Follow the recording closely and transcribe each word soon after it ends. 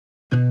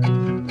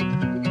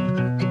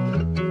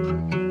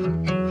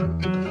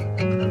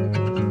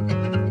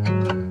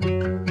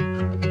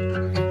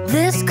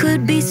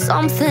be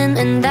something,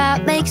 and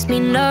that makes me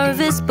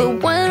nervous.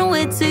 But when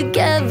we're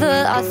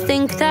together, I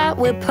think that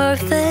we're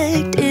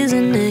perfect,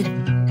 isn't it?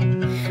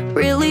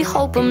 Really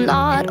hope I'm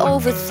not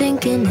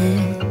overthinking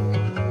it.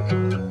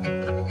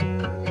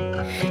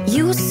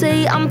 You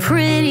say I'm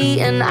pretty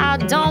and I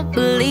don't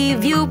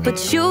believe you, but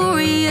you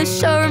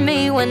reassure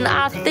me when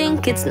I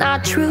think it's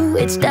not true,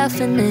 it's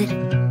definite.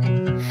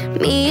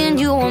 Me and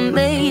you are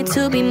made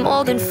to be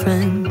more than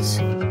friends.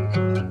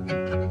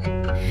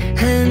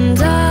 And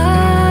I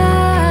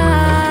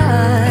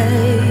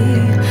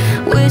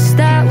wish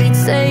that we'd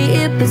say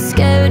it, but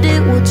scared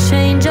it will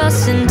change us.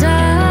 And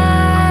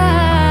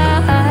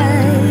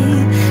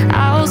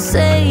I'll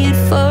say it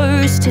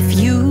first if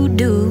you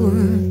do.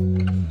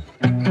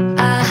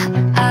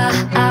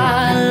 I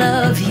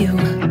love you.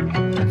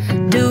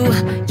 Do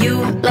you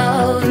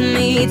love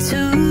me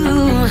too?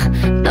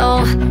 Know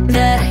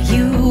that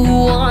you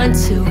want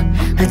to.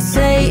 Let's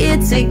say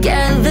it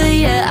together,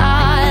 yeah, I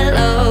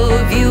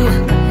love you.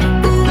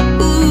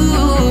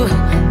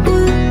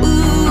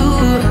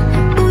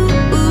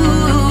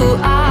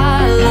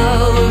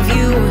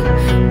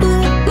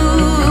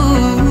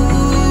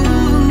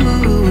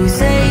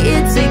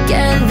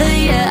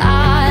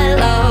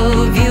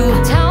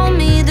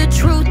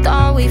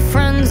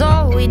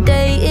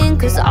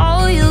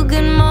 All your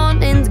good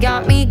mornings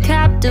got me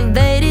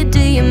captivated. Do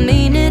you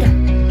mean it?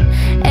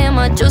 Am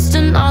I just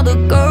another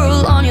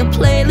girl on your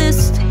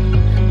playlist?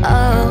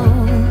 Oh,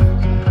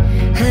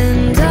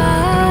 and I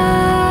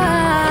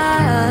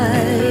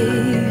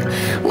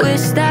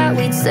wish that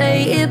we'd say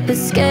it, but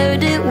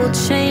scared it will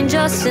change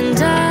us. And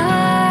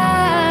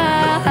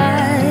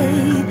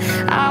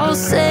I'll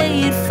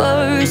say it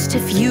first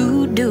if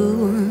you do.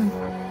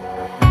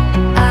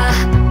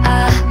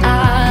 I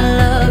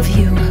love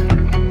you.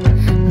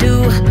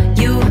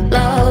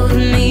 Love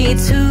me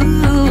too.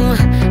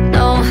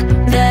 Know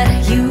that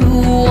you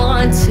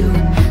want to.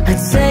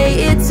 Let's say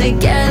it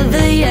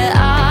together, yeah, I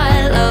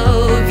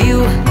love you.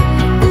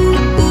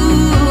 Ooh,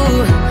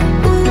 ooh,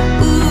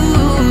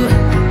 ooh,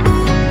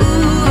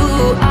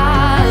 ooh, I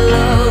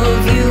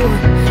love you.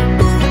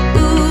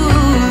 Ooh,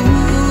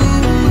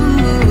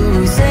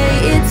 say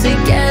it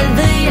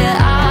together, yeah,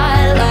 I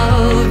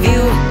love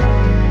you.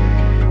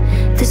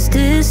 This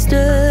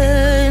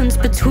distance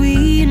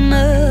between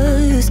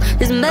us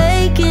is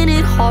making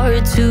it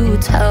hard to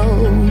tell.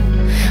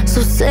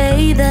 So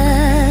say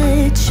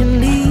that you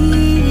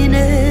mean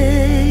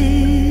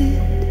it.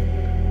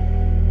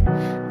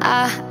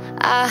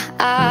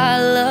 I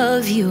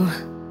love you.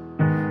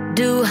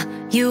 Do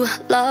you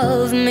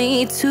love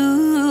me too?